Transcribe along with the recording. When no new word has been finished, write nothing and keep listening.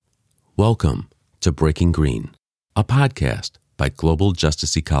Welcome to Breaking Green, a podcast by Global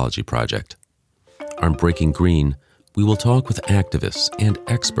Justice Ecology Project. On Breaking Green, we will talk with activists and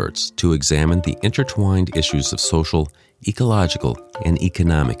experts to examine the intertwined issues of social, ecological, and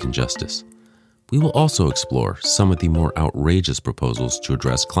economic injustice. We will also explore some of the more outrageous proposals to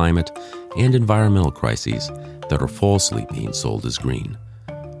address climate and environmental crises that are falsely being sold as green.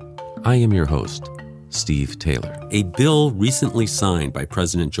 I am your host, Steve Taylor. A bill recently signed by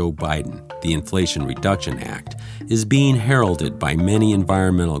President Joe Biden, the Inflation Reduction Act, is being heralded by many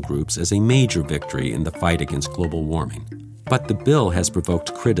environmental groups as a major victory in the fight against global warming. But the bill has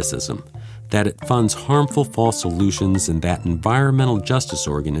provoked criticism that it funds harmful false solutions and that environmental justice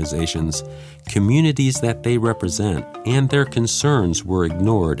organizations, communities that they represent, and their concerns were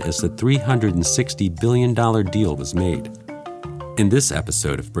ignored as the $360 billion deal was made. In this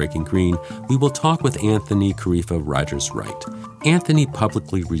episode of Breaking Green, we will talk with Anthony Carifa Rogers-Wright. Anthony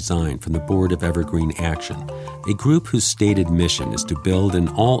publicly resigned from the board of Evergreen Action, a group whose stated mission is to build an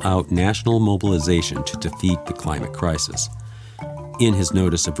all-out national mobilization to defeat the climate crisis. In his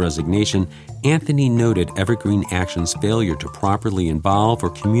notice of resignation, Anthony noted Evergreen Action's failure to properly involve or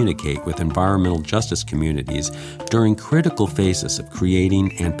communicate with environmental justice communities during critical phases of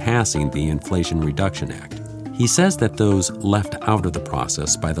creating and passing the Inflation Reduction Act. He says that those left out of the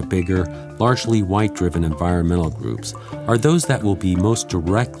process by the bigger, largely white-driven environmental groups are those that will be most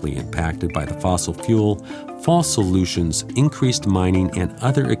directly impacted by the fossil fuel, false solutions, increased mining, and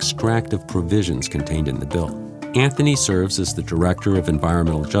other extractive provisions contained in the bill. Anthony serves as the Director of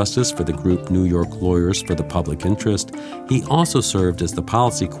Environmental Justice for the group New York Lawyers for the Public Interest. He also served as the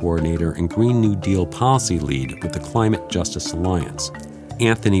Policy Coordinator and Green New Deal Policy Lead with the Climate Justice Alliance.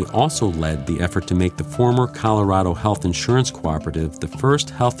 Anthony also led the effort to make the former Colorado Health Insurance Cooperative the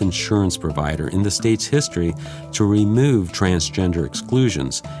first health insurance provider in the state's history to remove transgender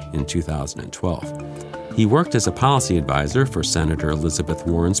exclusions in 2012. He worked as a policy advisor for Senator Elizabeth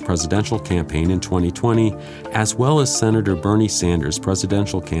Warren's presidential campaign in 2020, as well as Senator Bernie Sanders'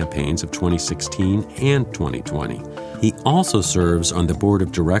 presidential campaigns of 2016 and 2020. He also serves on the board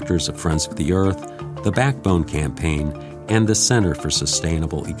of directors of Friends of the Earth, the Backbone Campaign, and the Center for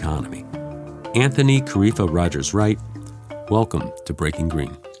Sustainable Economy. Anthony Carifa Rogers-Wright, welcome to Breaking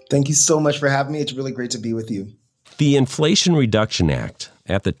Green. Thank you so much for having me. It's really great to be with you. The Inflation Reduction Act,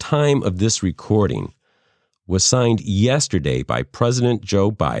 at the time of this recording, was signed yesterday by President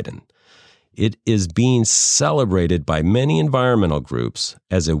Joe Biden. It is being celebrated by many environmental groups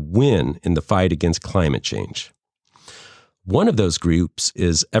as a win in the fight against climate change. One of those groups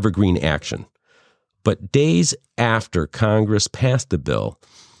is Evergreen Action. But days after Congress passed the bill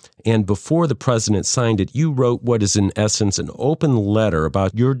and before the president signed it, you wrote what is in essence an open letter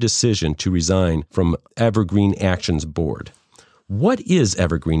about your decision to resign from Evergreen Action's board. What is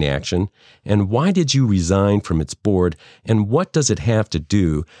Evergreen Action, and why did you resign from its board, and what does it have to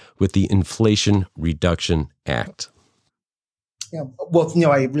do with the Inflation Reduction Act? Yeah, well,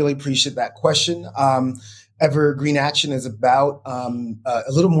 I really appreciate that question. Evergreen Action is about a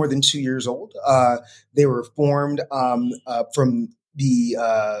little more than 2 years old. They were formed from the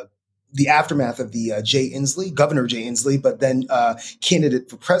aftermath of the Governor Jay Inslee, but then candidate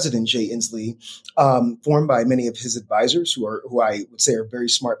for President Jay Inslee, formed by many of his advisors who I would say are very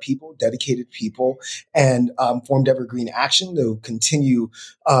smart people, dedicated people, and formed Evergreen Action to continue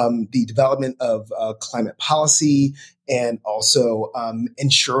the development of climate policy and also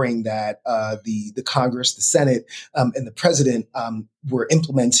ensuring that the Congress, the Senate, and the president were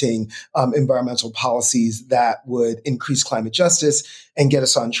implementing environmental policies that would increase climate justice and get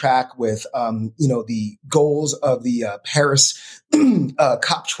us on track with, the goals of the Paris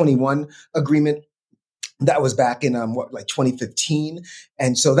COP21 agreement. That was back in 2015,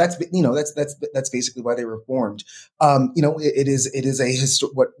 and so that's basically why they were formed. It is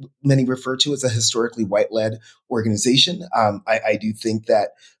what many refer to as a historically white-led organization. I do think that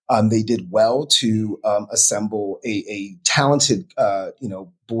they did well to assemble a talented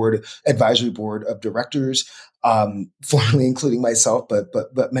advisory board of directors, formerly including myself,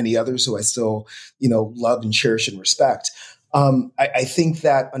 but many others who I still love and cherish and respect. I think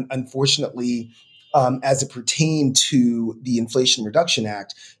that unfortunately, as it pertained to the Inflation Reduction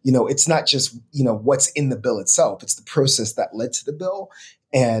Act, it's not just, what's in the bill itself. It's the process that led to the bill.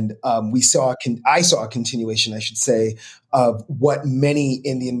 And I saw a continuation, I should say, of what many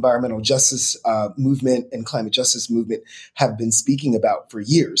in the environmental justice movement and climate justice movement have been speaking about for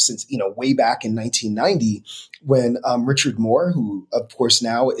years, since, way back in 1990, when Richard Moore, who of course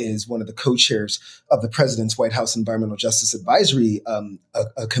now is one of the co-chairs of the President's White House Environmental Justice Advisory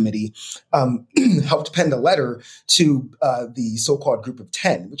Committee, helped pen a letter to the so-called Group of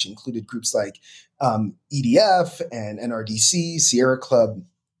 10, which included groups like EDF and NRDC, Sierra Club,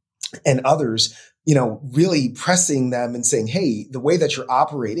 and others, really pressing them and saying, hey, the way that you're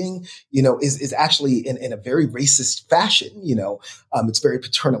operating, is actually in a very racist fashion. It's very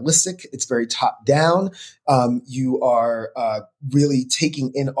paternalistic. It's very top down. You are really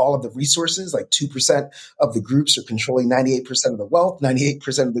taking in all of the resources, like 2% of the groups are controlling 98% of the wealth.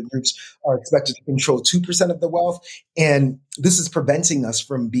 98% of the groups are expected to control 2% of the wealth. And this is preventing us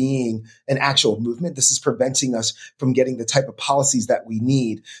from being an actual movement. This is preventing us from getting the type of policies that we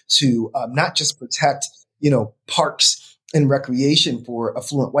need to not just protect, parks and recreation for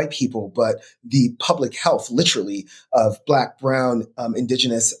affluent white people, but the public health, literally, of Black, brown,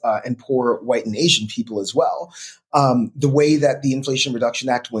 indigenous, and poor white and Asian people as well. The way that the Inflation Reduction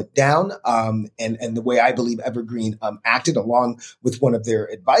Act went down, and the way I believe Evergreen acted, along with one of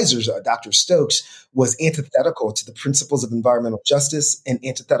their advisors, Dr. Stokes, was antithetical to the principles of environmental justice and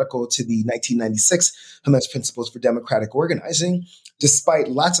antithetical to the 1996 Hamas Principles for Democratic Organizing. Despite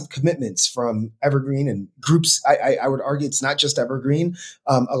lots of commitments from Evergreen and groups, I would argue it's not just Evergreen.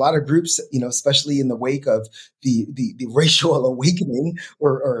 A lot of groups, especially in the wake of the racial awakening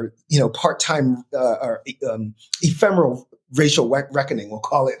or part-time or ephemeral racial reckoning, we'll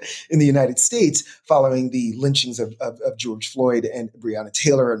call it, in the United States, following the lynchings of George Floyd and Breonna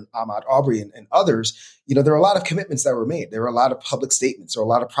Taylor and Ahmaud Arbery and others. There are a lot of commitments that were made. There were a lot of public statements or a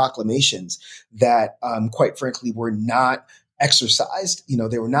lot of proclamations that, quite frankly, were not exercised.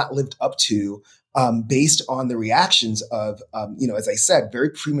 They were not lived up to, based on the reactions of, as I said, very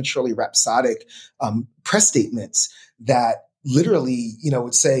prematurely rhapsodic press statements that literally,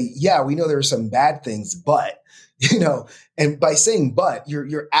 would say, yeah, we know there are some bad things, but, and by saying but,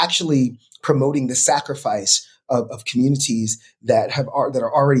 you're actually promoting the sacrifice of communities that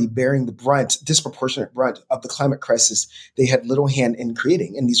are already bearing the disproportionate brunt of the climate crisis they had little hand in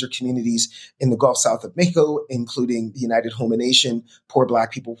creating. And these are communities in the Gulf south of Mexico, including the United Homa Nation, poor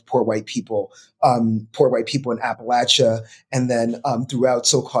Black people, poor white people in Appalachia, and then throughout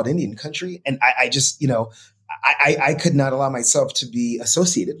so-called Indian country. And I just, I could not allow myself to be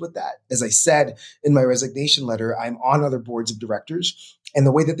associated with that. As I said in my resignation letter, I'm on other boards of directors, and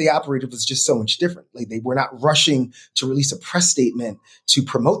the way that they operated was just so much different. Like, they were not rushing to release a press statement to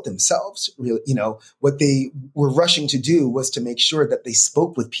promote themselves. Really, what they were rushing to do was to make sure that they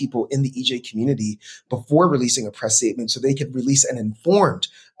spoke with people in the EJ community before releasing a press statement, so they could release an informed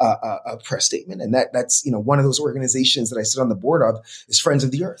a press statement. And that's, one of those organizations that I sit on the board of is Friends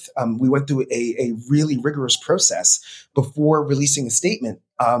of the Earth. We went through a really rigorous process before releasing a statement.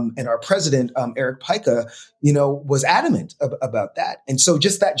 And our president, Eric Pica, was adamant about that. And so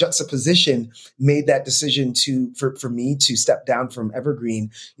just that juxtaposition made that decision for me to step down from Evergreen,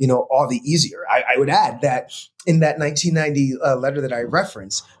 all the easier. I would add that in that 1990 letter that I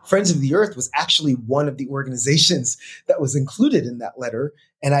referenced, Friends of the Earth was actually one of the organizations that was included in that letter.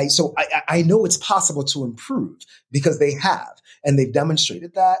 And I know it's possible to improve, because they have, and they've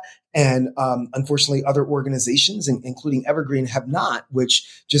demonstrated that. And unfortunately, other organizations, including Evergreen, have not,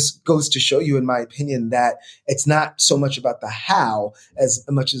 which just goes to show you, in my opinion, that it's not so much about the how as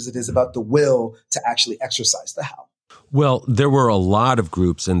much as it is about the will to actually exercise the how. Well, there were a lot of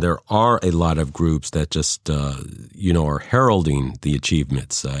groups, and there are a lot of groups that just, are heralding the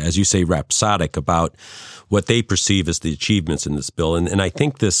achievements, as you say, rhapsodic about what they perceive as the achievements in this bill. And I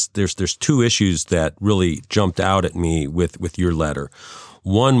think there's two issues that really jumped out at me with your letter.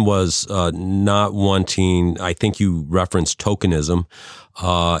 One was not wanting, I think you referenced tokenism,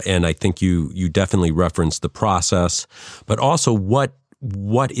 and I think you definitely referenced the process, but also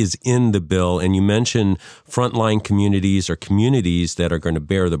what is in the bill. And you mentioned frontline communities or communities that are going to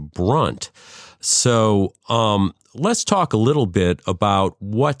bear the brunt. So let's talk a little bit about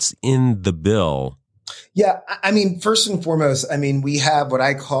what's in the bill. Yeah, I mean, first and foremost, we have what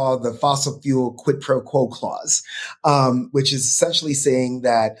I call the fossil fuel quid pro quo clause, which is essentially saying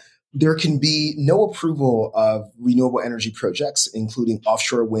that there can be no approval of renewable energy projects, including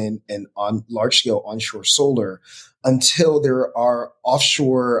offshore wind and on large-scale onshore solar, until there are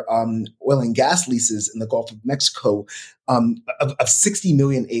offshore oil and gas leases in the Gulf of Mexico of 60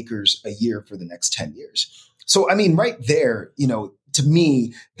 million acres a year for the next 10 years. So, right there, to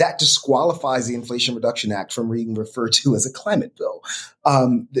me, that disqualifies the Inflation Reduction Act from being referred to as a climate bill.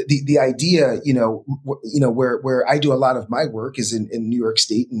 The idea, where I do a lot of my work is in New York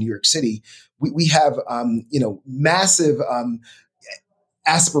State and New York City. We have, massive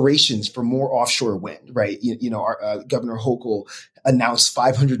aspirations for more offshore wind, right? Our Governor Hochul announced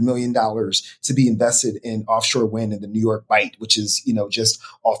 $500 million to be invested in offshore wind in the New York Bight, which is, just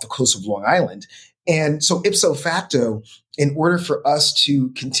off the coast of Long Island. And so ipso facto, in order for us to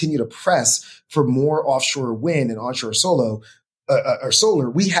continue to press for more offshore wind and onshore solar,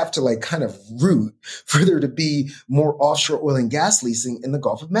 we have to kind of root for there to be more offshore oil and gas leasing in the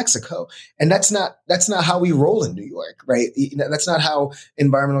Gulf of Mexico. And that's not how we roll in New York, right? That's not how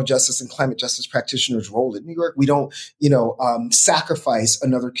environmental justice and climate justice practitioners roll in New York. We don't, sacrifice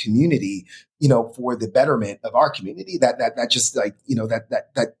another community, for the betterment of our community. That just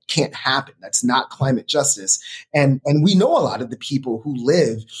that can't happen. That's not climate justice. And we know a lot of the people who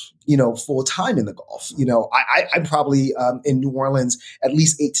live, full time in the Gulf. I'm probably in New Orleans at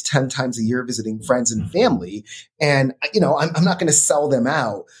least 8 to 10 times a year visiting friends and family. And, I'm not going to sell them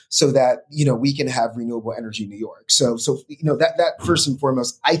out so that, we can have renewable energy in New York. So that first and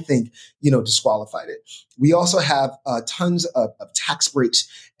foremost, I think, disqualified it. We also have tons of tax breaks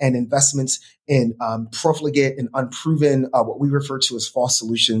and investments in profligate and unproven, what we refer to as false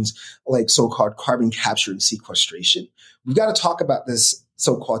solutions, like so-called carbon capture and sequestration. We've got to talk about this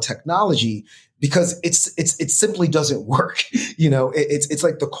so-called technology because it simply doesn't work. It's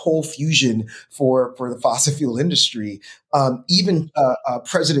like the coal fusion for the fossil fuel industry. Even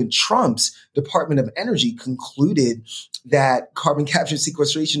President Trump's Department of Energy concluded that carbon capture and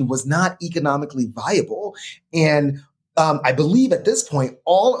sequestration was not economically viable. And I believe at this point,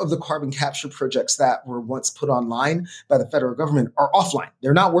 all of the carbon capture projects that were once put online by the federal government are offline.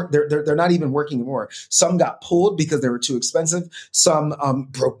 They're not they're not even working anymore. Some got pulled because they were too expensive. Some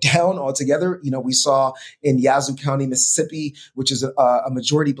broke down altogether. We saw in Yazoo County, Mississippi, which is a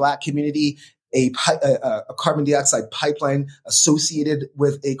majority Black community, a carbon dioxide pipeline associated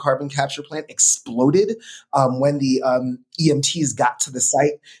with a carbon capture plant exploded when the EMTs got to the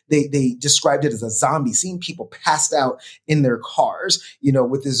site. They described it as a zombie scene. People passed out in their cars,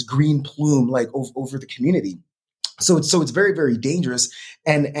 with this green plume over the community. So it's very, very dangerous.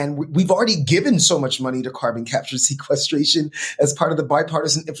 And we've already given so much money to carbon capture sequestration as part of the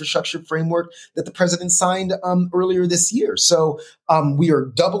bipartisan infrastructure framework that the president signed earlier this year. So we are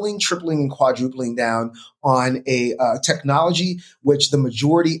doubling, tripling, and quadrupling down on a technology which the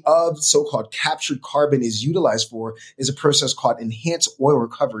majority of so-called captured carbon is utilized for is a process called enhanced oil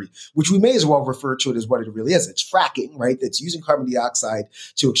recovery, which we may as well refer to it as what it really is. It's fracking, right? That's using carbon dioxide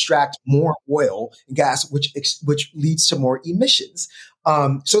to extract more oil and gas, which leads to more emissions.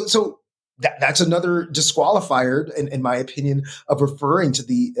 So that's another disqualifier, in my opinion, of referring to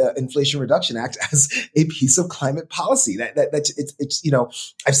the Inflation Reduction Act as a piece of climate policy. It's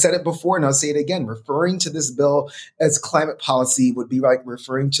I've said it before and I'll say it again. Referring to this bill as climate policy would be like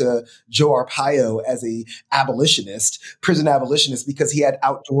referring to Joe Arpaio as a prison abolitionist, because he had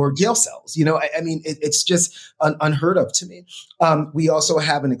outdoor jail cells. It's just unheard of to me. We also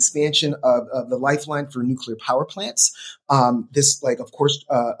have an expansion of the lifeline for nuclear power plants. This, of course,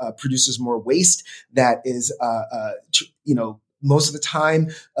 produces more waste that is, most of the time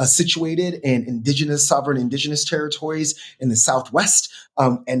situated in sovereign indigenous territories in the Southwest.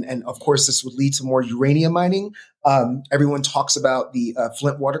 And of course, this would lead to more uranium mining. Everyone talks about the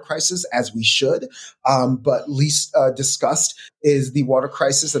Flint water crisis, as we should, but least discussed is the water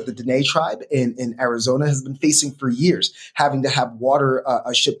crisis that the Diné tribe in Arizona has been facing for years, having to have water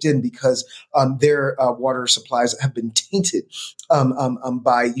shipped in because their water supplies have been tainted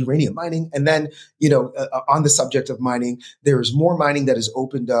by uranium mining. And then, on the subject of mining, there is more mining that is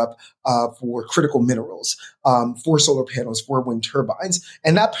opened up for critical minerals, for solar panels, for wind turbines,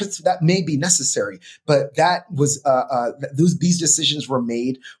 and that may be necessary, but that was these decisions were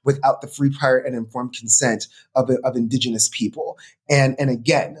made without the free, prior, and informed consent of indigenous people. And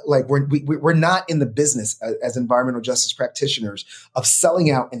again, we're not in the business as environmental justice practitioners of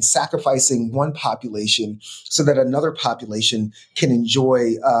selling out and sacrificing one population so that another population can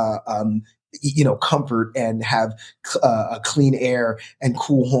enjoy comfort and have a clean air and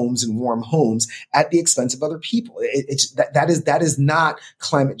cool homes and warm homes at the expense of other people. That is not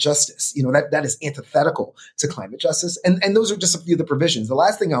climate justice. That is antithetical to climate justice. And those are just a few of the provisions. The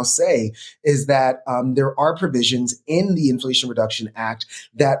last thing I'll say is that there are provisions in the Inflation Reduction Act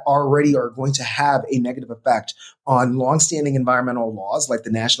that already are going to have a negative effect on longstanding environmental laws like the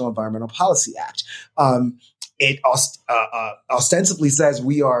National Environmental Policy Act. it ostensibly says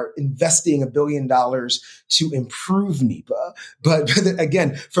we are investing $1 billion to improve NEPA. But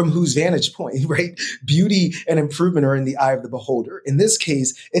again, from whose vantage point, right? Beauty and improvement are in the eye of the beholder. In this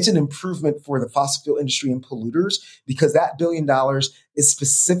case, it's an improvement for the fossil fuel industry and polluters because that $1 billion is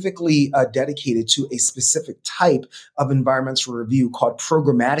specifically dedicated to a specific type of environmental review called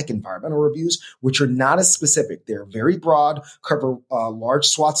programmatic environmental reviews, which are not as specific. They're very broad, cover large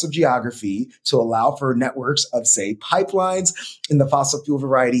swaths of geography to allow for networks of, say, pipelines in the fossil fuel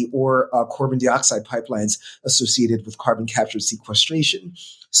variety or carbon dioxide pipelines associated with carbon capture and sequestration.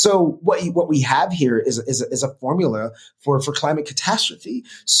 So what we have here is a formula for climate catastrophe.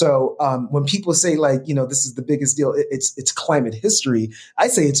 So when people say this is the biggest deal, it's climate history. I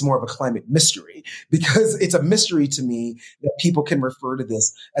say it's more of a climate mystery because it's a mystery to me that people can refer to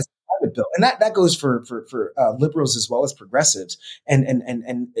this as a climate bill, and that goes for liberals as well as progressives. And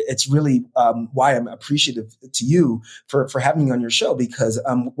it's really why I'm appreciative to you for having me on your show because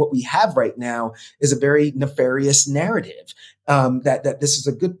what we have right now is a very nefarious narrative. That this is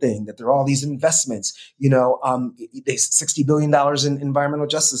a good thing, that there are all these investments, there's $60 billion in environmental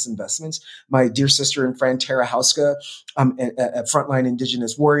justice investments. My dear sister and friend, Tara Houska, a frontline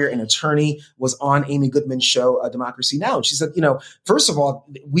Indigenous warrior and attorney, was on Amy Goodman's show, Democracy Now! And she said, first of all,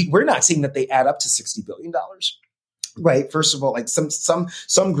 we're not seeing that they add up to $60 billion. Right. First of all,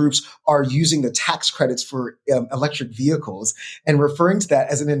 some groups are using the tax credits for electric vehicles and referring to that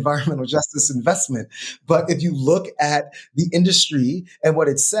as an environmental justice investment. But if you look at the industry and what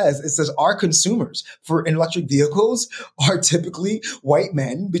it says our consumers for electric vehicles are typically white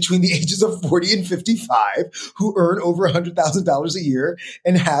men between the ages of 40 and 55 who earn over $100,000 a year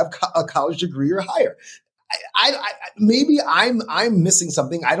and have a college degree or higher. Maybe I'm missing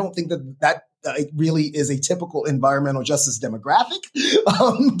something. I don't think that it really is a typical environmental justice demographic,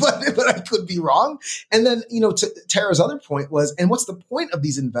 but I could be wrong. And then, to Tara's other point was, and what's the point of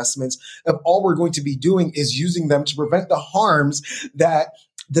these investments if all we're going to be doing is using them to prevent the harms that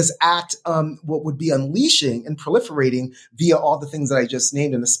this act what would be unleashing and proliferating via all the things that I just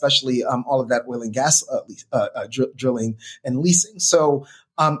named, and especially all of that oil and gas drilling and leasing. So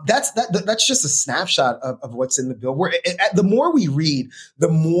that's just a snapshot of what's in the bill. The more we read, the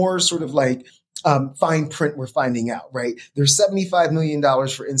more sort of fine print we're finding out, right? There's $75 million,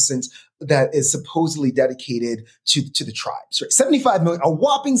 for instance, that is supposedly dedicated to the tribes, right? $75 million, a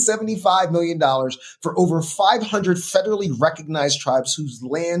whopping $75 million for over 500 federally recognized tribes whose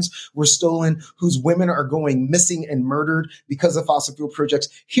lands were stolen, whose women are going missing and murdered because of fossil fuel projects.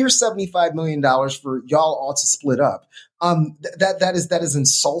 Here's $75 million for y'all all to split up. That is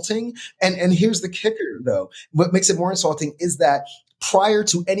insulting. And here's the kicker, though. What makes it more insulting is that prior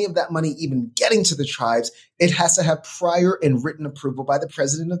to any of that money even getting to the tribes, it has to have prior and written approval by the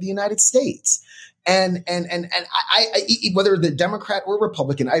President of the United States. And I whether the Democrat or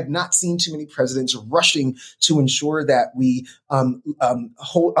Republican, I have not seen too many presidents rushing to ensure that we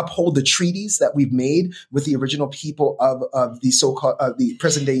uphold the treaties that we've made with the original people of the so-called the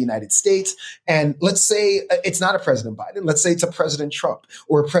present day United States. And let's say it's not a President Biden. Let's say it's a President Trump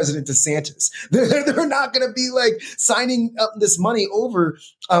or a President DeSantis. They're not going to be signing this money over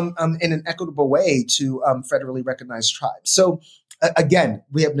in an equitable way to federally recognized tribes. So. Again,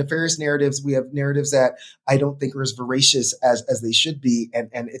 we have nefarious narratives. We have narratives that I don't think are as voracious as they should be. And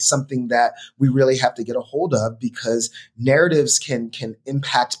it's something that we really have to get a hold of because narratives can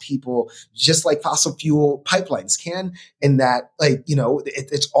impact people just like fossil fuel pipelines can, in that,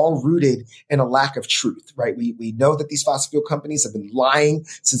 it's all rooted in a lack of truth, right? We know that these fossil fuel companies have been lying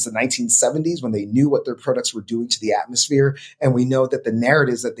since the 1970s when they knew what their products were doing to the atmosphere. And we know that the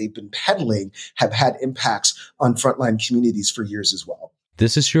narratives that they've been peddling have had impacts on frontline communities for years as well.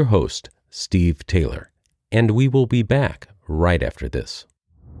 This is your host, Steve Taylor, and we will be back right after this.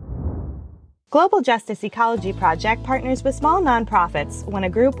 Global Justice Ecology Project partners with small nonprofits when a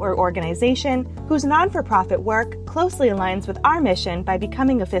group or organization whose non-for-profit work closely aligns with our mission by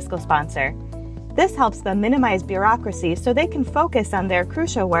becoming a fiscal sponsor. This helps them minimize bureaucracy so they can focus on their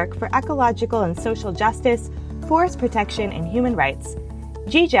crucial work for ecological and social justice, forest protection, and human rights.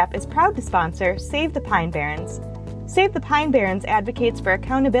 GJEP is proud to sponsor Save the Pine Barrens. Save the Pine Barrens advocates for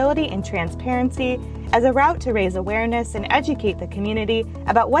accountability and transparency as a route to raise awareness and educate the community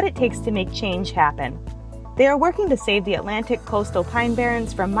about what it takes to make change happen. They are working to save the Atlantic coastal pine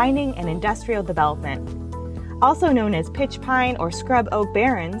barrens from mining and industrial development. Also known as pitch pine or scrub oak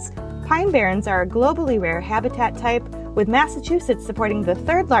barrens, pine barrens are a globally rare habitat type, with Massachusetts supporting the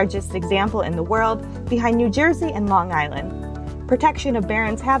third largest example in the world behind New Jersey and Long Island. Protection of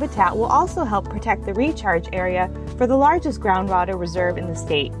barrens habitat will also help protect the recharge area for the largest groundwater reserve in the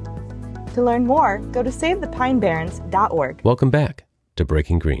state. To learn more, go to SaveThePineBarrens.org. Welcome back to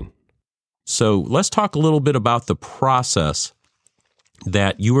Breaking Green. So let's talk a little bit about the process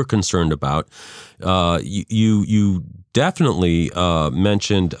that you were concerned about. You definitely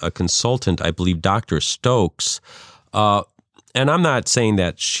mentioned a consultant, I believe Dr. Stokes, and I'm not saying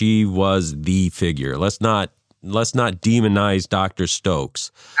that she was the figure. Let's not demonize Dr.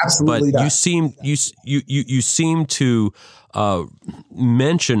 Stokes. Absolutely, but not. you seem to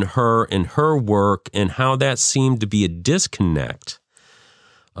mention her and her work and how that seemed to be a disconnect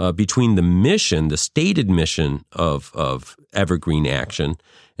between the mission, the stated mission of Evergreen Action,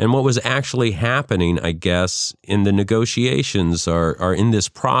 and what was actually happening, I guess, in the negotiations or in this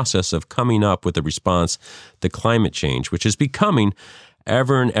process of coming up with a response to climate change, which is becoming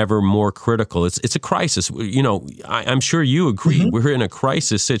ever and ever more critical. It's a crisis. You know, I'm sure you agree. Mm-hmm. We're in a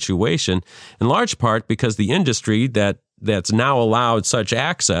crisis situation, in large part because the industry that's now allowed such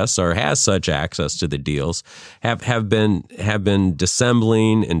access or has such access to the deals have been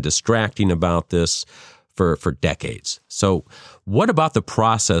dissembling and distracting about this for decades. So what about the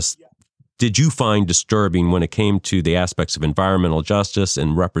process did you find disturbing when it came to the aspects of environmental justice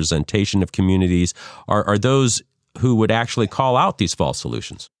and representation of communities? Are those who would actually call out these false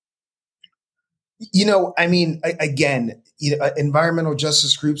solutions? You know, I mean, again, environmental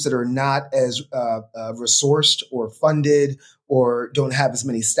justice groups that are not as resourced or funded or don't have as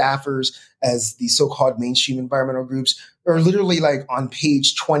many staffers as the so-called mainstream environmental groups are literally like on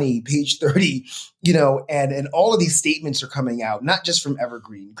page 20, page 30, and all of these statements are coming out, not just from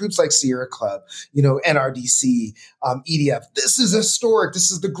Evergreen, groups like Sierra Club, NRDC, EDF. This is historic.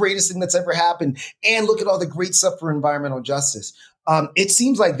 This is the greatest thing that's ever happened. And look at all the great stuff for environmental justice. It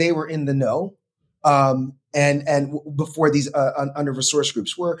seems like they were in the know. And before these under-resourced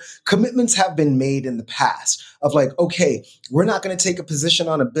groups, where commitments have been made in the past of like, okay, we're not going to take a position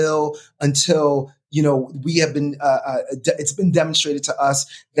on a bill until we have been. It's been demonstrated to us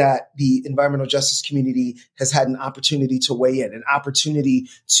that the environmental justice community has had an opportunity to weigh in, an opportunity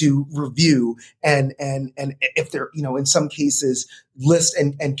to review, and if they're in some cases list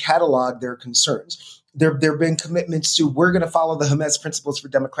and catalog their concerns. There have been commitments to, we're going to follow the Hermes principles for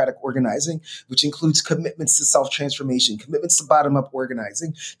democratic organizing, which includes commitments to self-transformation, commitments to bottom-up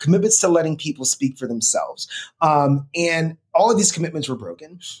organizing, commitments to letting people speak for themselves. And all of these commitments were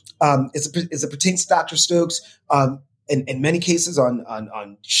broken. As it pertains to Dr. Stokes, in many cases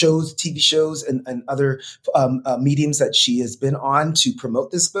on shows, TV shows, and other mediums that she has been on to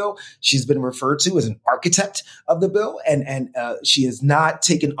promote this bill, she's been referred to as an architect of the bill, and she has not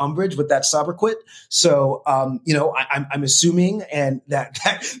taken umbrage with that sobriquet. So, I'm assuming, and that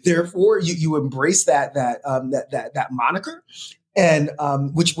therefore you embrace that moniker, and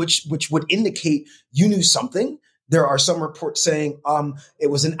which would indicate you knew something. There are some reports saying it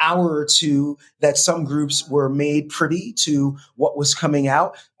was an hour or two that some groups were made privy to what was coming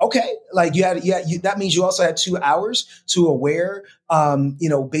out. Okay, like that means you also had 2 hours to aware,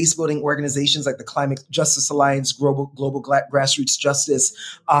 base building organizations like the Climate Justice Alliance, Global Grassroots Justice,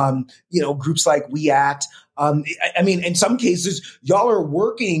 groups like We Act. I mean, in some cases, y'all are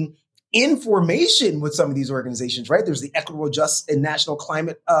working in formation with some of these organizations, right? There's the Equitable Justice and National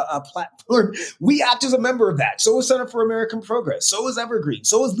Climate Platform. We act as a member of that. So is Center for American Progress. So is Evergreen.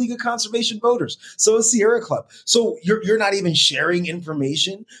 So is League of Conservation Voters. So is Sierra Club. So you're not even sharing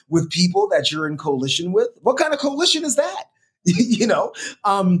information with people that you're in coalition with. What kind of coalition is that?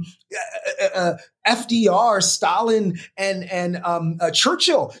 FDR, Stalin, and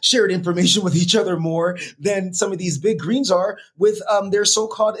Churchill shared information with each other more than some of these big greens are with their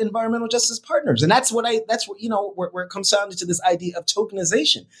so-called environmental justice partners. And that's where it comes down to this idea of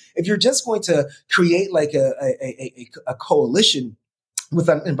tokenization. If you're just going to create like a coalition with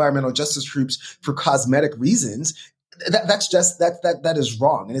environmental justice groups for cosmetic reasons, that is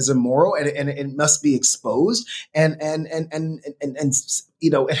wrong and is immoral, and it must be exposed, and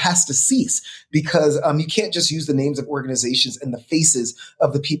it has to cease, because you can't just use the names of organizations and the faces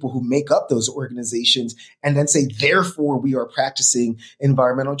of the people who make up those organizations and then say, therefore, we are practicing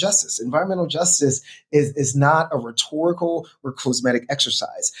environmental justice. Environmental justice is not a rhetorical or cosmetic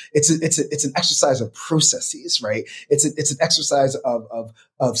exercise. It's an exercise of processes, right? It's an exercise of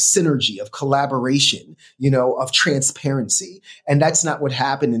synergy, of collaboration, of transparency. And that's not what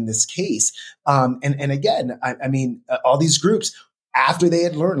happened in this case. And again, I mean, all these groups, after they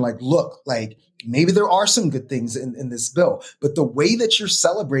had learned, like, look, like maybe there are some good things in this bill, but the way that you're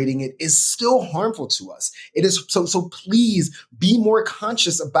celebrating it is still harmful to us. It is so please be more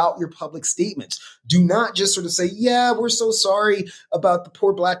conscious about your public statements. Do not just sort of say, yeah, we're so sorry about the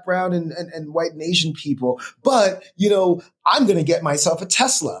poor Black, brown, and white and Asian people, but, I'm going to get myself a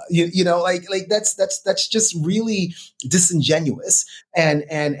Tesla. Like that's just really disingenuous. And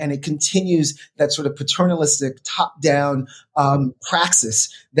it continues that sort of paternalistic top-down praxis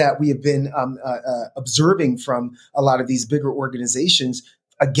that we have been observing from a lot of these bigger organizations,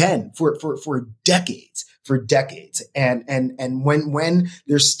 again, for decades. And when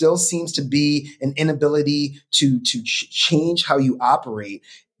there still seems to be an inability to change how you operate,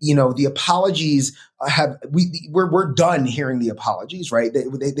 the apologies we're done hearing the apologies, right?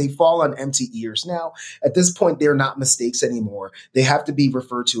 They fall on empty ears now. At this point, they're not mistakes anymore. They have to be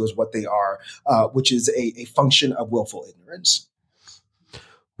referred to as what they are, which is a function of willful ignorance.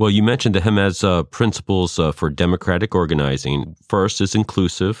 Well, you mentioned the Jemez principles for democratic organizing. First is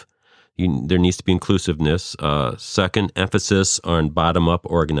inclusive. There needs to be inclusiveness. Second, emphasis on bottom-up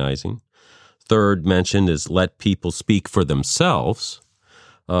organizing. Third mention is let people speak for themselves.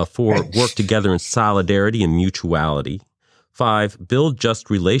 4, work together in solidarity and mutuality. 5, build just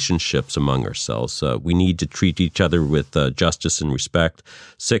relationships among ourselves. We need to treat each other with justice and respect.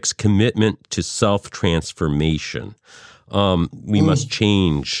 6, commitment to self-transformation. We must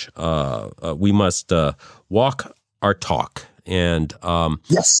change. We must walk our talk. And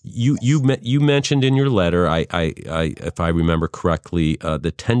yes, you mentioned in your letter, I if I remember correctly,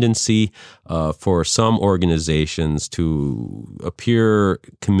 the tendency for some organizations to appear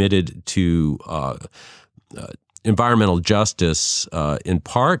committed to environmental justice, in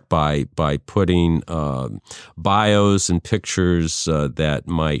part by putting bios and pictures that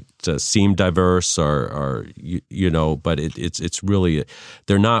might seem diverse, or but it's really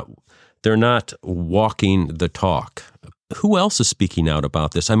they're not walking the talk. Who else is speaking out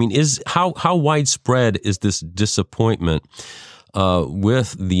about this? I mean, how widespread is this disappointment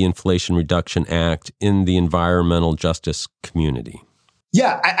with the Inflation Reduction Act in the environmental justice community?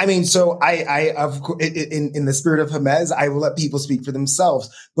 Yeah, I mean, so I of course, in the spirit of Jemez, I will let people speak for themselves.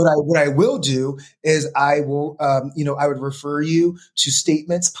 But what I will do is I will, I would refer you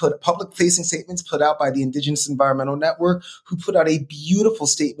to public-facing statements put out by the Indigenous Environmental Network, who put out a beautiful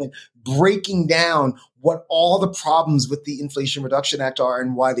statement breaking down what all the problems with the Inflation Reduction Act are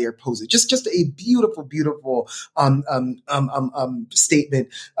and why they are posed. Just a beautiful, beautiful statement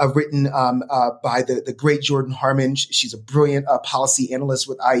written by the great Jordan Harmon. She's a brilliant policy analyst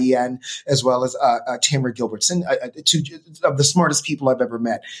with IEN, as well as Tamara Gilbertson, two of the smartest people I've ever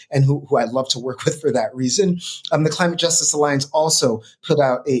met, and who I love to work with for that reason. The Climate Justice Alliance also put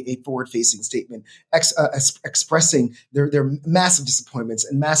out a forward-facing statement expressing their massive disappointments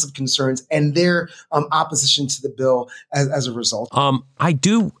and massive concerns and their opposition to the bill as a result. I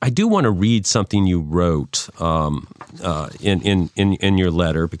do want to read something you wrote in your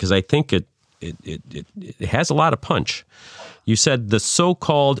letter, because I think it has a lot of punch. You said the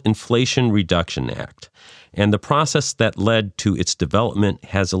so-called Inflation Reduction Act and the process that led to its development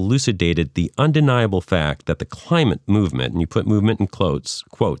has elucidated the undeniable fact that the climate movement, and you put movement in quotes,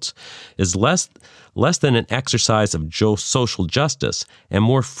 is less than an exercise of social justice and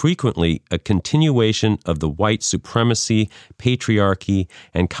more frequently a continuation of the white supremacy, patriarchy,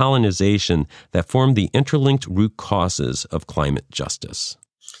 and colonization that form the interlinked root causes of climate justice.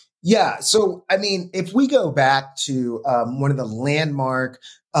 Yeah. So, I mean, if we go back to one of the landmark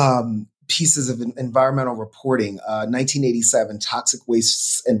pieces of environmental reporting, 1987, Toxic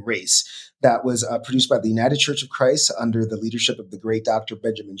Wastes and Race, that was produced by the United Church of Christ under the leadership of the great Dr.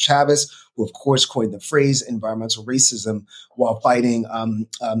 Benjamin Chavez, who, of course, coined the phrase environmental racism while fighting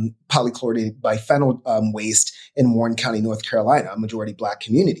polychlorinated biphenyl waste in Warren County, North Carolina, a majority Black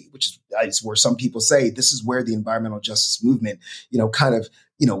community, which is where some people say this is where the environmental justice movement,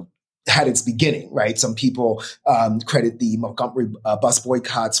 had its beginning, right? Some people credit the Montgomery bus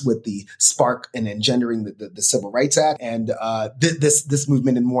boycotts with the spark and engendering the Civil Rights Act. And this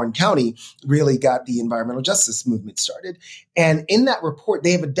movement in Warren County really got the environmental justice movement started. And in that report,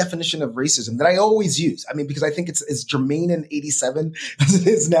 they have a definition of racism that I always use. I mean, because I think it's as germane in 87 as it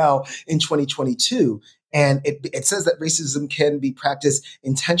is now in 2022. And it says that racism can be practiced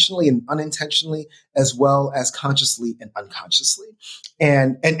intentionally and unintentionally, as well as consciously and unconsciously.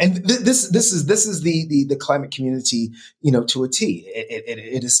 And this is the climate community, to a T.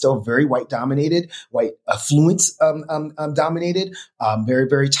 It is still very white dominated, white affluence dominated, very,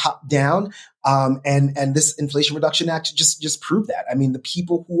 very top down. And this Inflation Reduction Act just proved that. I mean, the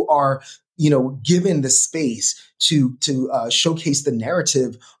people who are given the space to showcase the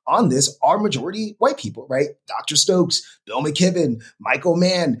narrative on this, are majority white people, right? Dr. Stokes, Bill McKibben, Michael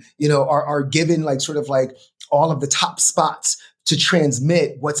Mann, are given all of the top spots to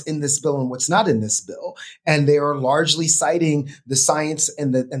transmit what's in this bill and what's not in this bill. And they are largely citing the science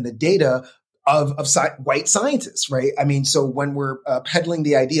and the data of white scientists, right? I mean, so when we're peddling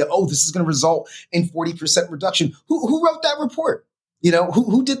the idea, this is going to result in 40% reduction, who wrote that report?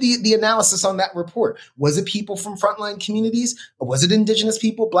 Who did the analysis on that report? Was it people from frontline communities? Or was it indigenous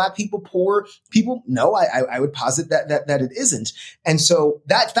people, Black people, poor people? No, I would posit that it isn't. And so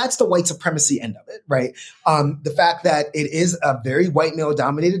that's the white supremacy end of it, right? The fact that it is a very white male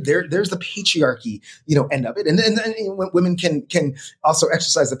dominated, there's the patriarchy, end of it. And women can also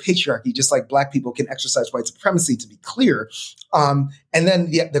exercise the patriarchy, just like Black people can exercise white supremacy, to be clear. And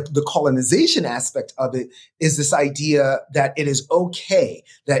then the colonization aspect of it is this idea that it is okay,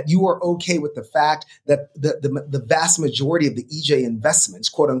 that you are okay with the fact that the vast majority of the EJ investments,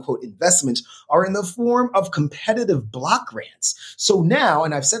 quote unquote investments, are in the form of competitive block grants. So now,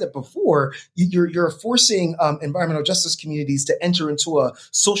 and I've said it before, you're forcing environmental justice communities to enter into a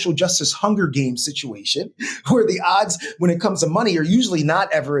social justice Hunger Games situation where the odds when it comes to money are usually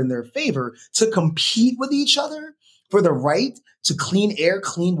not ever in their favor, to compete with each other for the right to clean air,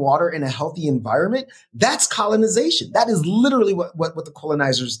 clean water, and a healthy environment. That's colonization. That is literally what the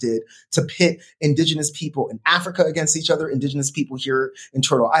colonizers did to pit indigenous people in Africa against each other, indigenous people here in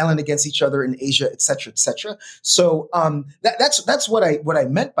Turtle Island against each other, in Asia, et cetera, et cetera. So that's what I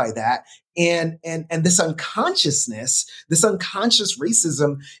meant by that. And this unconsciousness, this unconscious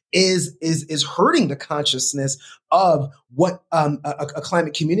racism is hurting the consciousness of what a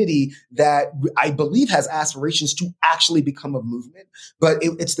climate community that I believe has aspirations to actually become a movement. But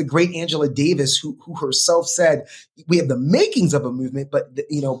it's the great Angela Davis who herself said, we have the makings of a movement, but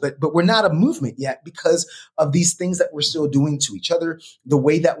we're not a movement yet because of these things that we're still doing to each other, the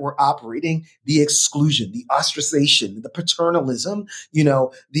way that we're operating, the exclusion, the ostracization, the paternalism,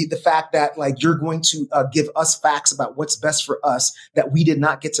 the fact that you're going to give us facts about what's best for us that we did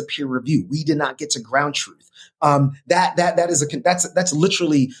not get to peer review. We did not get to ground truth. That's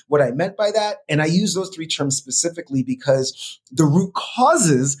literally what I meant by that. And I use those three terms specifically because the root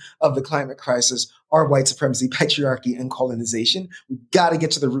causes of the climate crisis are white supremacy, patriarchy, and colonization. We've got to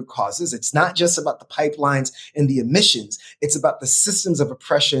get to the root causes. It's not just about the pipelines and the emissions. It's about the systems of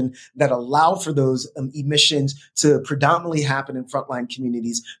oppression that allow for those emissions to predominantly happen in frontline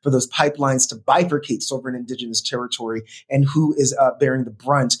communities, for those pipelines to bifurcate sovereign indigenous territory, and who is bearing the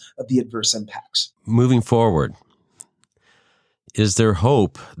brunt of the adverse impacts. Moving forward, is there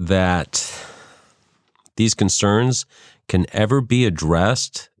hope that these concerns can ever be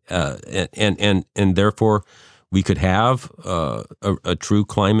addressed, and therefore we could have a true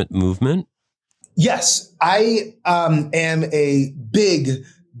climate movement? Yes, I am a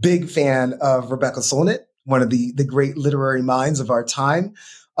big fan of Rebecca Solnit, one of the great literary minds of our time.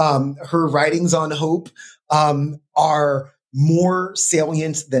 Her writings on hope are more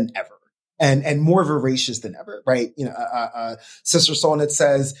salient than ever. And more voracious than ever, right? Sister Solnit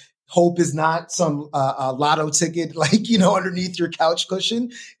says, hope is not some lotto ticket, underneath your couch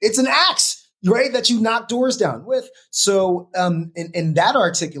cushion. It's an axe, right? That you knock doors down with. So in that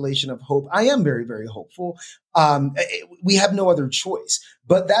articulation of hope, I am very, very hopeful. We have no other choice.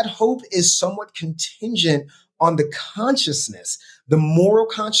 But that hope is somewhat contingent on the consciousness, the moral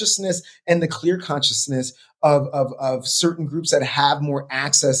consciousness and the clear consciousness of certain groups that have more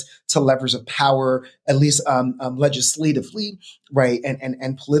access to levers of power, at least legislatively, right,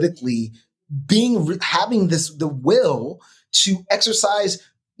 and politically, having the will to exercise,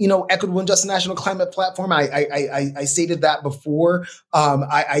 equitable and just national climate platform. I stated that before.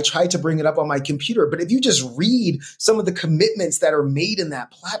 I tried to bring it up on my computer, but if you just read some of the commitments that are made in that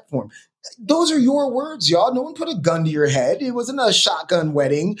platform, those are your words, y'all. No one put a gun to your head. It wasn't a shotgun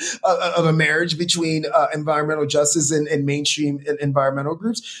wedding of a marriage between environmental justice and mainstream environmental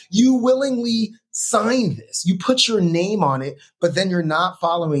groups. You willingly signed this. You put your name on it, but then you're not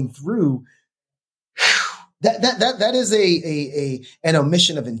following through. That is an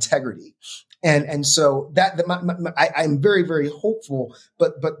omission of integrity. And so I'm very, very hopeful,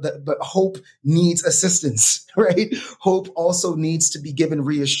 but hope needs assistance, right? Hope also needs to be given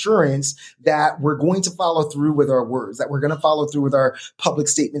reassurance that we're going to follow through with our words, that we're going to follow through with our public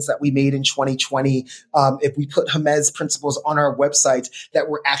statements that we made in 2020. If we put Jemez principles on our website, that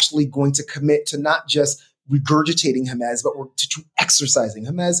we're actually going to commit to not just regurgitating Jemez, but we're to exercising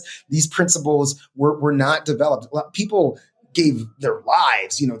Jemez. These principles were not developed. People gave their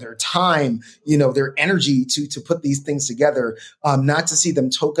lives, their time, their energy to put these things together, not to see them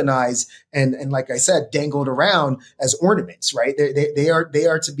tokenized and like I said, dangled around as ornaments, right? They are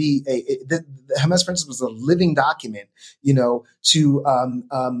to be the Hermes Principles is a living document, to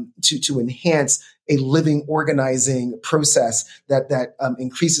enhance a living organizing process that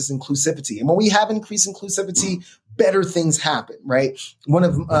increases inclusivity. And when we have increased inclusivity, better things happen, right? One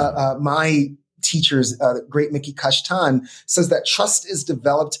of my teachers, the great Mickey Kashtan, says that trust is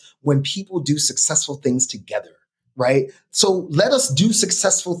developed when people do successful things together, right? So let us do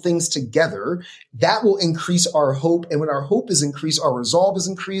successful things together. That will increase our hope. And when our hope is increased, our resolve is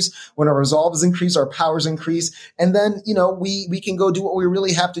increased. When our resolve is increased, our powers increase. And then, we can go do what we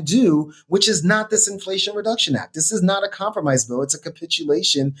really have to do, which is not this Inflation Reduction Act. This is not a compromise bill. It's a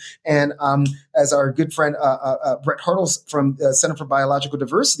capitulation. And as our good friend Brett Hartles from the Center for Biological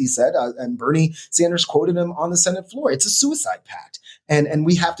Diversity said, and Bernie Sanders quoted him on the Senate floor, it's a suicide pact. And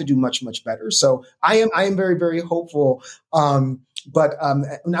we have to do much, much better. So I am very, very hopeful. But I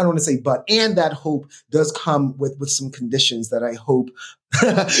don't want to say but, and that hope does come with some conditions that I hope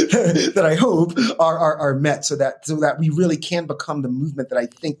are met so that we really can become the movement that I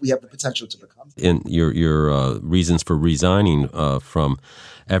think we have the potential to become. In your reasons for resigning from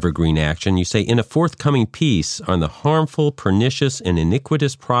Evergreen Action, you say, in a forthcoming piece on the harmful, pernicious, and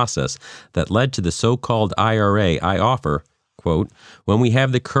iniquitous process that led to the so-called IRA, I offer, quote, when we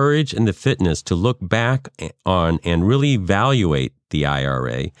have the courage and the fitness to look back on and really evaluate the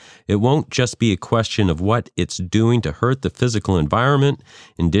IRA, it won't just be a question of what it's doing to hurt the physical environment,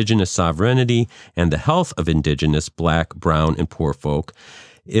 indigenous sovereignty, and the health of indigenous Black, brown, and poor folk.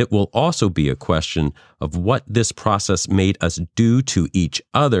 It will also be a question of what this process made us do to each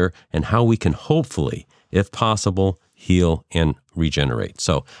other and how we can hopefully, if possible, heal and regenerate.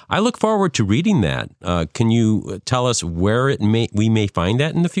 So I look forward to reading that. Can you tell us where we may find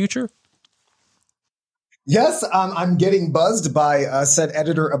that in the future? Yes, I'm getting buzzed by said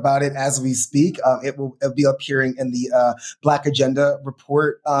editor about it as we speak. It'll be appearing in the Black Agenda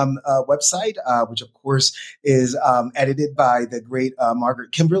Report website, which of course is edited by the great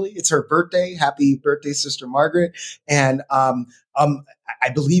Margaret Kimberly. It's her birthday. Happy birthday, Sister Margaret. And I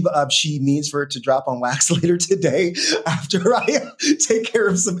believe she means for it to drop on Wax later today after I take care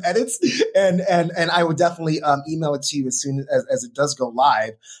of some edits, and I will definitely email it to you as soon as it does go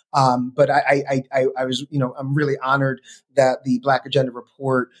live. But I was, I'm really honored that the Black Agenda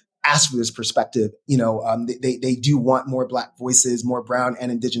Report asked for this perspective. They do want more Black voices, more brown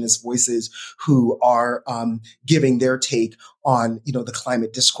and indigenous voices who are giving their take on, the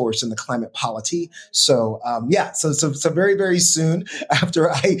climate discourse and the climate polity. So, so very, very soon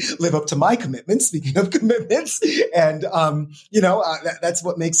after I live up to my commitments, speaking of commitments, and, that's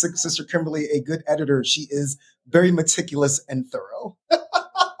what makes Sister Kimberly a good editor. She is very meticulous and thorough.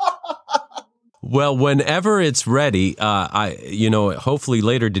 Well, whenever it's ready, hopefully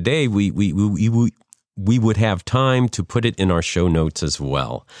later today, we would have time to put it in our show notes as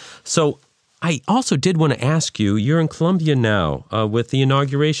well. So I also did want to ask you, you're in Colombia now with the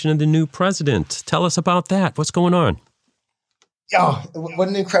inauguration of the new president. Tell us about that. What's going on? Oh, what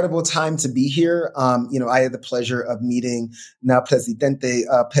an incredible time to be here. I had the pleasure of meeting now Presidente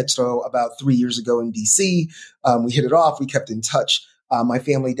Petro about 3 years ago in D.C. We hit it off. We kept in touch. My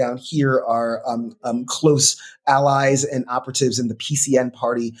family down here are close allies and operatives in the PCN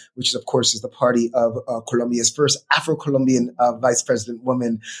party, which of course is the party of Colombia's first Afro-Colombian vice president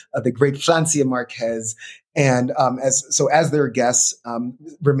woman, the great Francia Marquez. And as their guests,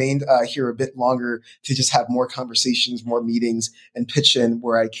 remained here a bit longer to just have more conversations, more meetings, and pitch in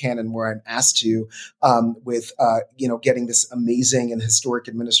where I can and where I'm asked to, with getting this amazing and historic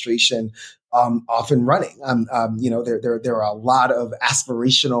administration off and running. There are a lot of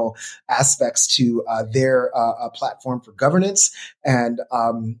aspirational aspects to their platform for governance, and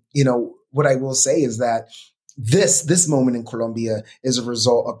what I will say is that this moment in Colombia is a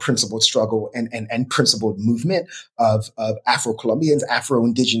result of principled struggle and principled movement of Afro-Colombians,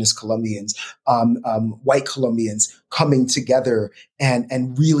 Afro-Indigenous Colombians, white Colombians coming together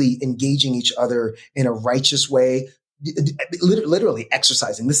and really engaging each other in a righteous way, literally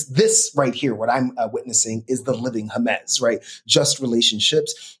exercising this right here. What I'm witnessing is the living Hermes, right? Just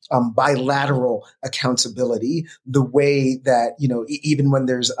relationships, bilateral accountability, the way that, even when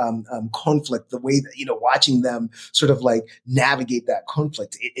there's conflict, the way that, watching them sort of like navigate that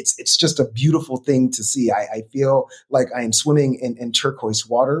conflict, it's just a beautiful thing to see. I feel like I am swimming in turquoise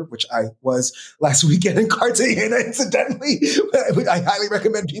water, which I was last weekend in Cartagena, incidentally. I highly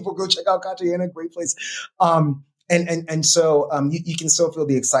recommend people go check out Cartagena, great place. And so you can still feel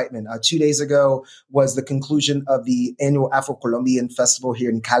the excitement. 2 days ago was the conclusion of the annual Afro-Colombian Festival here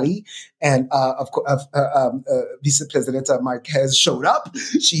in Cali. And Vice Presidenta Marquez showed up.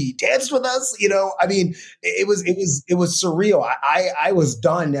 She danced with us. I mean, it was surreal. I was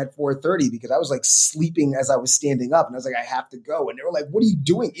done at 4:30 because I was like sleeping as I was standing up, and I was like, I have to go. And they were like, what are you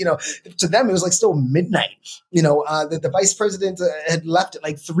doing? To them, it was like still midnight. The vice president had left at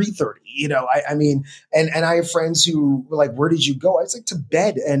like 3:30. I mean, and I have friends who were like, where did you go? I was like, to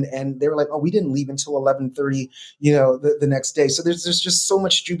bed. And they were like, oh, we didn't leave until 11:30, the next day. So there's just so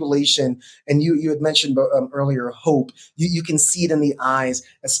much jubilation. And you had mentioned earlier, hope. You can see it in the eyes,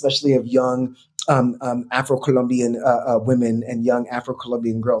 especially of young Afro-Colombian women and young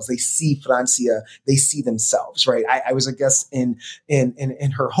Afro-Colombian girls. They see Francia, they see themselves, right? I was a guest in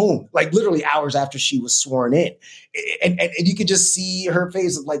her home, like literally hours after she was sworn in. And you could just see her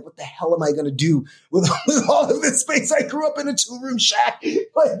face of like, what the hell am I going to do with all of this space? I grew up in a 2-room shack.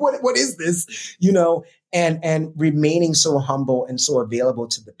 Like, what is this? And remaining so humble and so available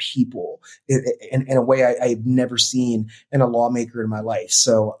to the people in a way I've never seen in a lawmaker in my life.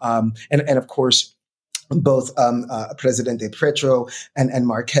 So, and of course, both Presidente Petro and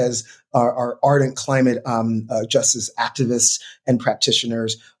Marquez are ardent climate justice activists and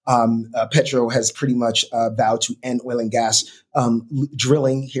practitioners. Petro has pretty much vowed to end oil and gas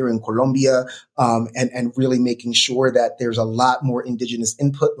drilling here in Colombia, and really making sure that there's a lot more indigenous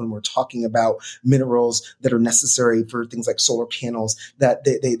input when we're talking about minerals that are necessary for things like solar panels, that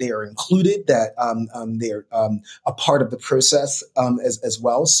they are included, that they are a part of the process as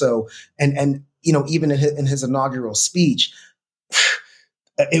well. So, and even in his inaugural speech,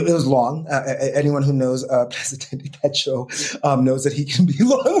 it was long. Anyone who knows President Petro knows that he can be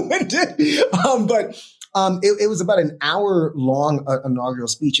long-winded. But it was about an hour-long inaugural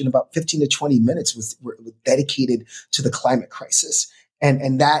speech, and about 15 to 20 minutes was dedicated to the climate crisis.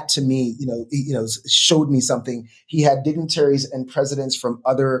 And that to me, showed me something. He had dignitaries and presidents from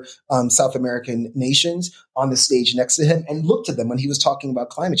other South American nations on the stage next to him, and looked at them when he was talking about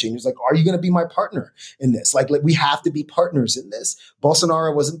climate change. He was like, are you going to be my partner in this? Like we have to be partners in this.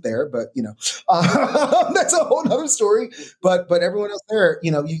 Bolsonaro wasn't there, but that's a whole other story. But everyone else there,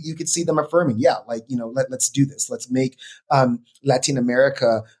 you could see them affirming, let's do this. Let's make Latin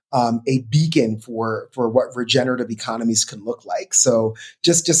America a beacon for what regenerative economies can look like. So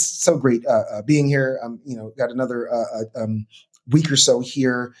just so great being here. Got another week or so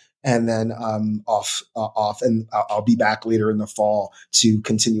here, and then off, and I'll be back later in the fall to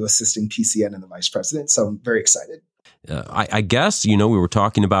continue assisting PCN and the vice president. So I'm very excited. I guess, we were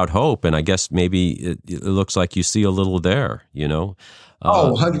talking about hope, and I guess maybe it looks like you see a little there,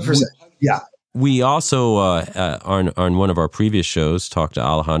 100%. Yeah. We also, on one of our previous shows, talked to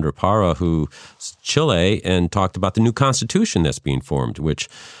Alejandra Parra, who's Chile, and talked about the new constitution that's being formed, which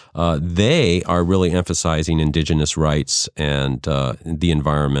they are really emphasizing indigenous rights and the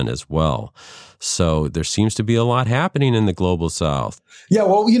environment as well. So there seems to be a lot happening in the global South. Yeah,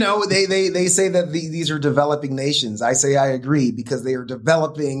 well, they say that these are developing nations. I say I agree, because they are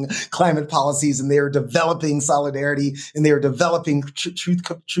developing climate policies, and they are developing solidarity, and they are developing truth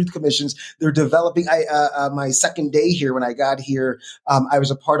commissions. They're developing. My second day here, when I got here, I was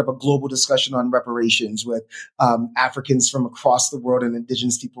a part of a global discussion on reparations with Africans from across the world and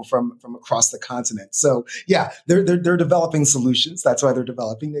indigenous people from across the continent. So yeah, they're developing solutions. That's why they're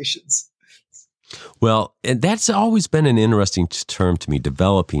developing nations. Well, and that's always been an interesting term to me,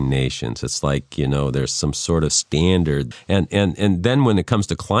 developing nations. It's like, there's some sort of standard. And then when it comes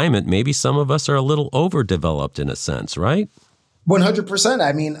to climate, maybe some of us are a little overdeveloped in a sense, right? 100%.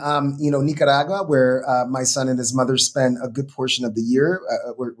 I mean, Nicaragua, where my son and his mother spend a good portion of the year,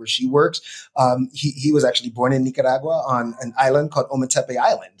 where she works. He was actually born in Nicaragua on an island called Ometepe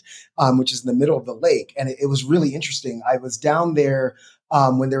Island, which is in the middle of the lake. And it was really interesting. I was down there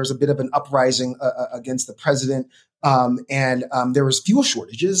when there was a bit of an uprising against the president, and there was fuel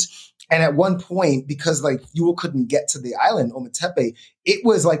shortages. And at one point, because fuel couldn't get to the island, Ometepe, it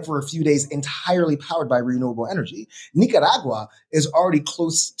was for a few days entirely powered by renewable energy. Nicaragua is already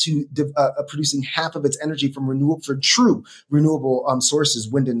close to producing half of its energy from true renewable sources,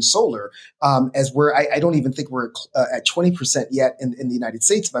 wind and solar, as where I don't even think we're at 20% yet in the United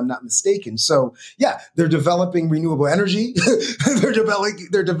States, if I'm not mistaken. So yeah, they're developing renewable energy.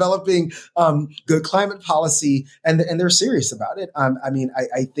 they're developing good climate policy, and they're serious about it.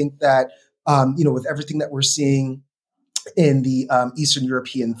 I think that, with everything that we're seeing in the Eastern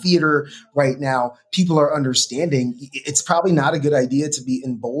European theater right now, people are understanding it's probably not a good idea to be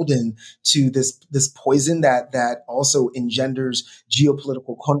emboldened to this poison that also engenders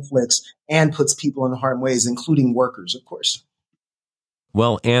geopolitical conflicts and puts people in harm's way, including workers, of course.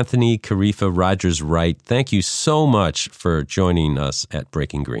 Well, Anthony Carifa Rogers-Wright, thank you so much for joining us at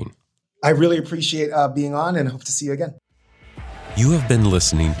Breaking Green. I really appreciate being on and hope to see you again. You have been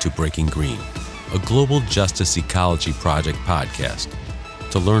listening to Breaking Green, a Global Justice Ecology Project podcast.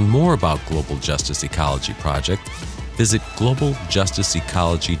 To learn more about Global Justice Ecology Project, visit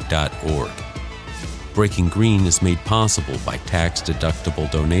globaljusticeecology.org. Breaking Green is made possible by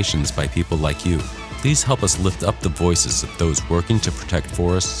tax-deductible donations by people like you. Please help us lift up the voices of those working to protect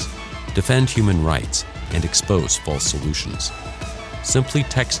forests, defend human rights, and expose false solutions. Simply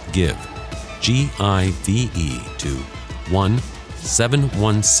text GIVE, G-I-V-E, to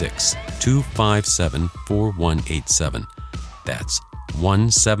 1-716-257-4187. That's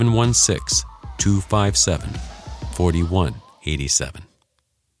 1-716-257-4187.